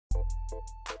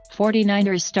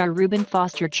49ers star Reuben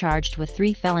Foster charged with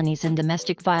 3 felonies in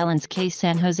domestic violence case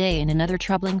San Jose in another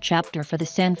troubling chapter for the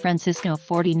San Francisco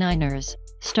 49ers.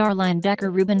 Star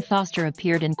linebacker Reuben Foster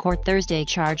appeared in court Thursday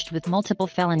charged with multiple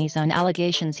felonies on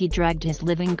allegations he dragged his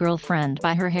living girlfriend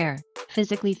by her hair,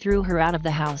 physically threw her out of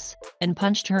the house, and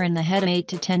punched her in the head 8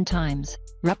 to 10 times,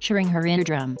 rupturing her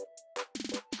eardrum.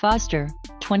 Foster,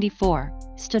 24,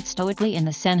 stood stoically in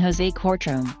the San Jose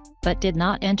courtroom, but did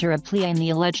not enter a plea in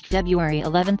the alleged February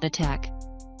 11 attack.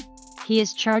 He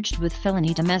is charged with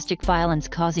felony domestic violence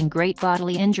causing great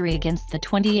bodily injury against the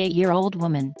 28-year-old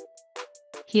woman.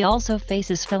 He also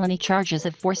faces felony charges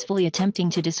of forcefully attempting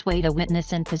to dissuade a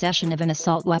witness and possession of an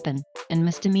assault weapon, and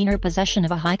misdemeanor possession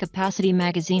of a high-capacity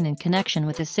magazine in connection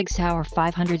with a 6-hour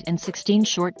 516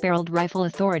 short-barreled rifle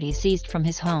authorities seized from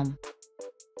his home.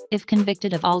 If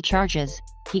convicted of all charges,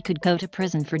 he could go to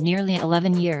prison for nearly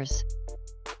 11 years.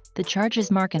 The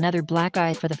charges mark another black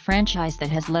eye for the franchise that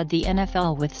has led the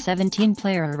NFL with 17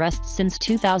 player arrests since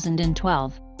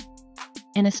 2012.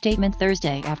 In a statement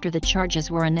Thursday after the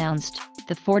charges were announced,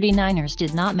 the 49ers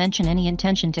did not mention any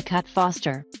intention to cut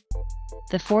Foster.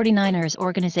 The 49ers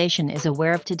organization is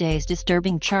aware of today's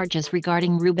disturbing charges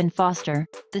regarding Reuben Foster,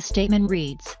 the statement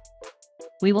reads.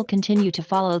 We will continue to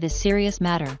follow this serious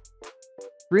matter.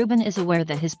 Reuben is aware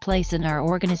that his place in our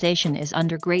organization is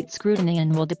under great scrutiny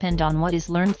and will depend on what is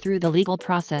learned through the legal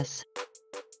process.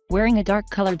 Wearing a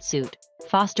dark-colored suit,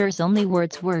 Foster's only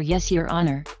words were "Yes, Your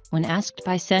Honor," when asked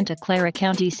by Santa Clara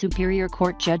County Superior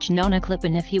Court Judge Nona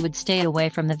Clippen if he would stay away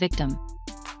from the victim.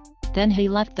 Then he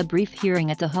left the brief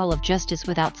hearing at the Hall of Justice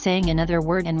without saying another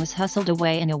word and was hustled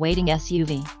away in a waiting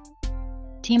SUV.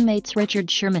 Teammates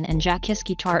Richard Sherman and Jack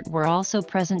Tart were also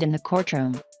present in the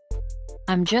courtroom.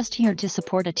 I'm just here to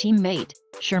support a teammate,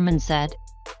 Sherman said.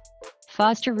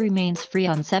 Foster remains free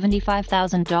on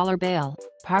 $75,000 bail,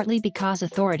 partly because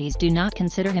authorities do not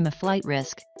consider him a flight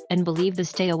risk, and believe the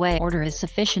stay-away order is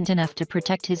sufficient enough to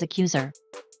protect his accuser.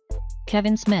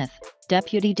 Kevin Smith,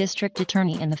 Deputy District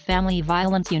Attorney in the Family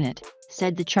Violence Unit,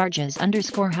 said the charges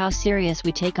underscore how serious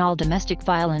we take all domestic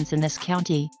violence in this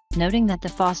county, noting that the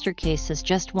Foster case is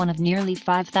just one of nearly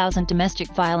 5,000 domestic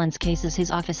violence cases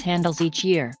his office handles each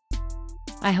year.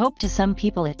 I hope to some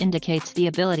people it indicates the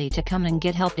ability to come and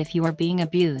get help if you are being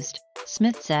abused,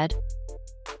 Smith said.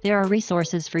 There are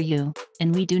resources for you,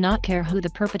 and we do not care who the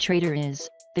perpetrator is,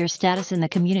 their status in the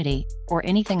community, or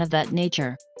anything of that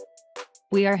nature.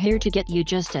 We are here to get you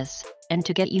justice, and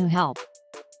to get you help.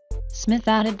 Smith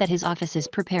added that his office is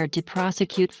prepared to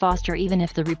prosecute Foster even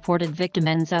if the reported victim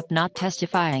ends up not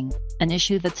testifying, an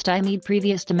issue that stymied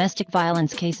previous domestic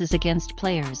violence cases against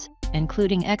players,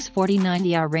 including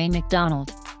ex-49er Ray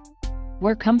McDonald.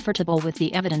 We're comfortable with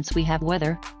the evidence we have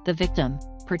whether the victim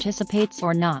participates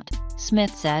or not,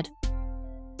 Smith said.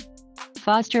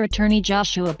 Foster attorney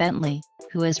Joshua Bentley,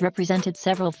 who has represented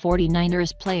several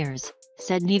 49ers players,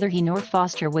 said neither he nor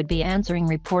Foster would be answering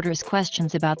reporters'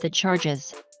 questions about the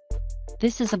charges.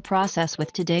 This is a process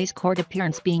with today's court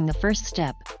appearance being the first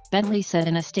step, Bentley said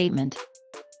in a statement.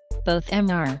 Both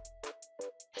Mr.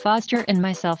 Foster and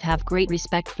myself have great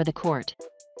respect for the court.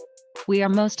 We are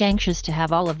most anxious to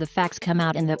have all of the facts come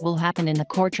out, and that will happen in the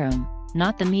courtroom,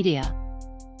 not the media.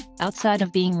 Outside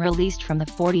of being released from the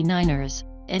 49ers,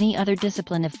 any other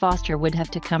discipline of Foster would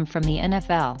have to come from the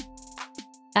NFL.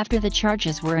 After the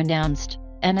charges were announced,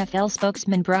 NFL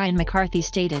spokesman Brian McCarthy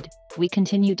stated, "We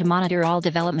continue to monitor all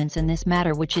developments in this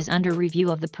matter, which is under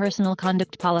review of the personal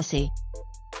conduct policy."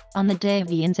 On the day of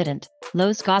the incident,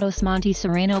 Los Gatos Monte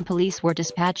Sereno police were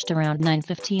dispatched around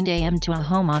 9:15 a.m. to a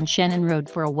home on Shannon Road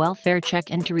for a welfare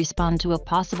check and to respond to a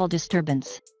possible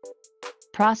disturbance.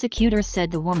 Prosecutors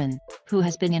said the woman, who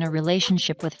has been in a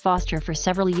relationship with Foster for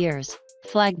several years,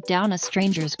 flagged down a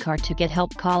stranger's car to get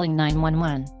help, calling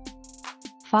 911.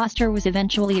 Foster was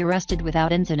eventually arrested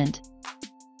without incident.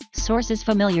 Sources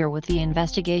familiar with the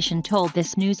investigation told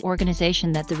this news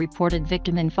organization that the reported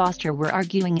victim and Foster were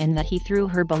arguing and that he threw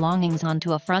her belongings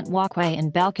onto a front walkway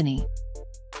and balcony.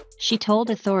 She told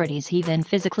authorities he then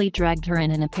physically dragged her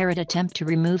in an apparent attempt to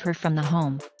remove her from the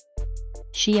home.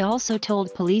 She also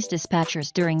told police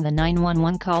dispatchers during the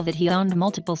 911 call that he owned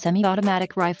multiple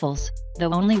semi-automatic rifles,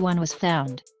 though only one was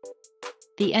found.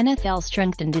 The NFL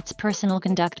strengthened its personal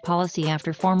conduct policy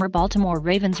after former Baltimore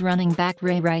Ravens running back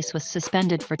Ray Rice was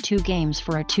suspended for 2 games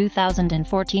for a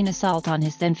 2014 assault on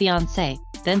his then-fiancée,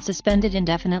 then suspended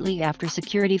indefinitely after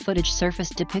security footage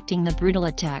surfaced depicting the brutal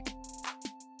attack.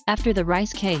 After the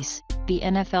Rice case, the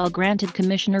NFL granted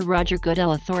Commissioner Roger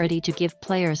Goodell authority to give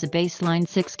players a baseline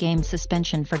 6-game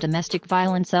suspension for domestic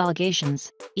violence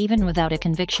allegations, even without a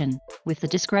conviction, with the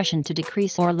discretion to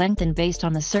decrease or lengthen based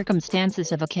on the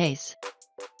circumstances of a case.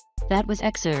 That was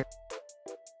excerpt.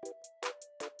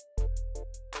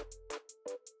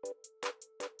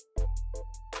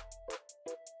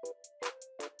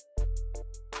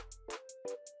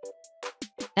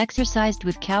 Exercised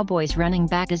with Cowboys running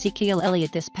back Ezekiel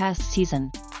Elliott this past season.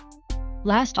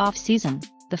 Last offseason,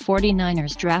 the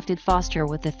 49ers drafted Foster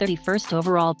with the 31st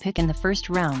overall pick in the first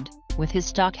round, with his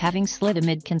stock having slid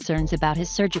amid concerns about his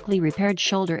surgically repaired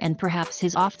shoulder and perhaps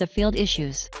his off-the-field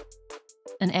issues.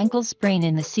 An ankle sprain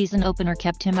in the season opener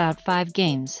kept him out 5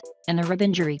 games, and a rib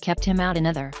injury kept him out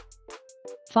another.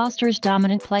 Foster's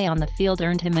dominant play on the field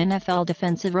earned him NFL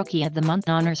Defensive Rookie of the Month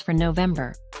honors for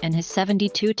November, and his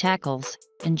 72 tackles,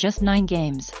 in just 9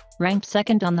 games, ranked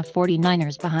second on the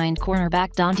 49ers behind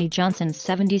cornerback Dante Johnson's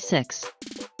 76.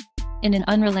 In an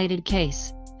unrelated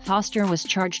case, Foster was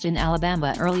charged in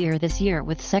Alabama earlier this year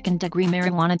with second-degree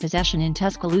marijuana possession in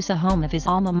Tuscaloosa, home of his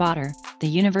alma mater, the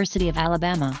University of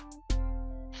Alabama.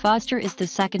 Foster is the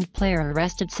second player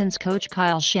arrested since coach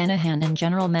Kyle Shanahan and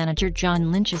general manager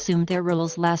John Lynch assumed their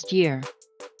roles last year.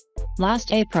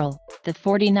 Last April, the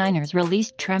 49ers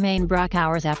released Tremaine Brock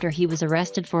hours after he was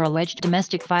arrested for alleged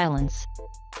domestic violence.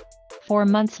 4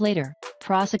 months later,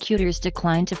 prosecutors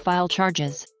declined to file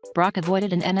charges. Brock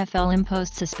avoided an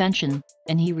NFL-imposed suspension,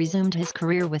 and he resumed his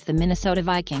career with the Minnesota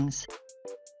Vikings.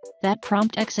 That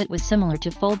prompt exit was similar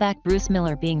to fullback Bruce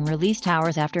Miller being released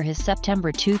hours after his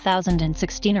September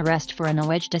 2016 arrest for an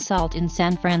alleged assault in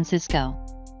San Francisco.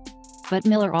 But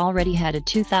Miller already had a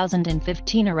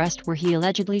 2015 arrest where he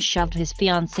allegedly shoved his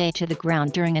fiancée to the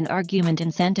ground during an argument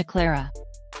in Santa Clara.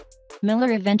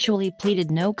 Miller eventually pleaded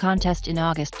no contest in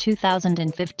August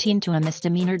 2015 to a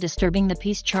misdemeanor disturbing the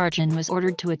peace charge and was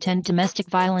ordered to attend domestic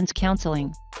violence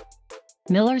counseling.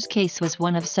 Miller's case was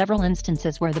one of several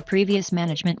instances where the previous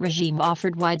management regime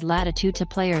offered wide latitude to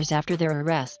players after their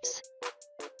arrests.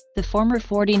 The former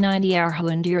 49er who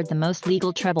endured the most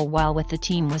legal trouble while with the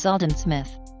team was Aldon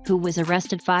Smith, who was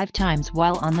arrested 5 times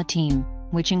while on the team,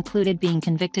 which included being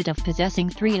convicted of possessing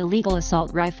 3 illegal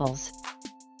assault rifles.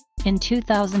 In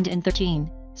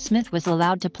 2013, Smith was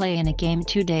allowed to play in a game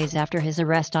 2 days after his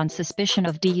arrest on suspicion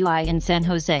of DUI in San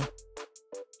Jose.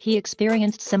 He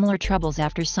experienced similar troubles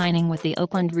after signing with the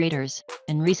Oakland Raiders,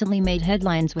 and recently made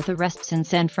headlines with arrests in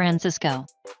San Francisco.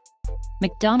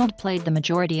 McDonald played the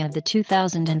majority of the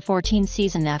 2014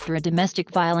 season after a domestic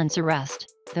violence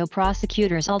arrest, though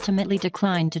prosecutors ultimately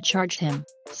declined to charge him,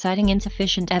 citing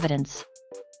insufficient evidence.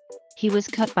 He was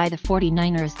cut by the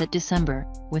 49ers that December,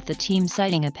 with the team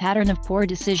citing a pattern of poor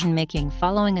decision-making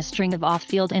following a string of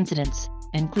off-field incidents,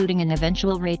 including an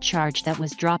eventual rape charge that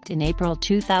was dropped in April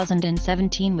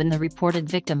 2017 when the reported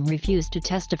victim refused to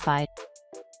testify.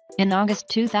 In August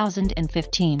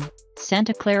 2015,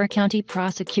 Santa Clara County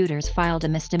prosecutors filed a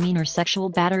misdemeanor sexual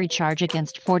battery charge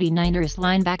against 49ers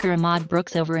linebacker Ahmad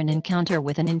Brooks over an encounter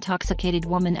with an intoxicated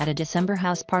woman at a December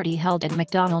house party held at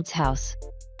McDonald's house.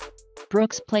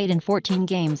 Brooks played in 14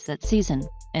 games that season,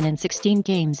 and in 16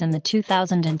 games in the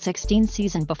 2016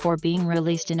 season before being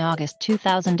released in August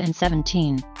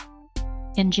 2017.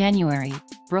 In January,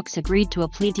 Brooks agreed to a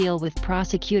plea deal with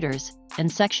prosecutors,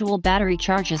 and sexual battery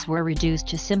charges were reduced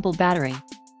to simple battery.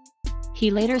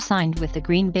 He later signed with the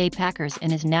Green Bay Packers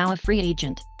and is now a free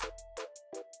agent.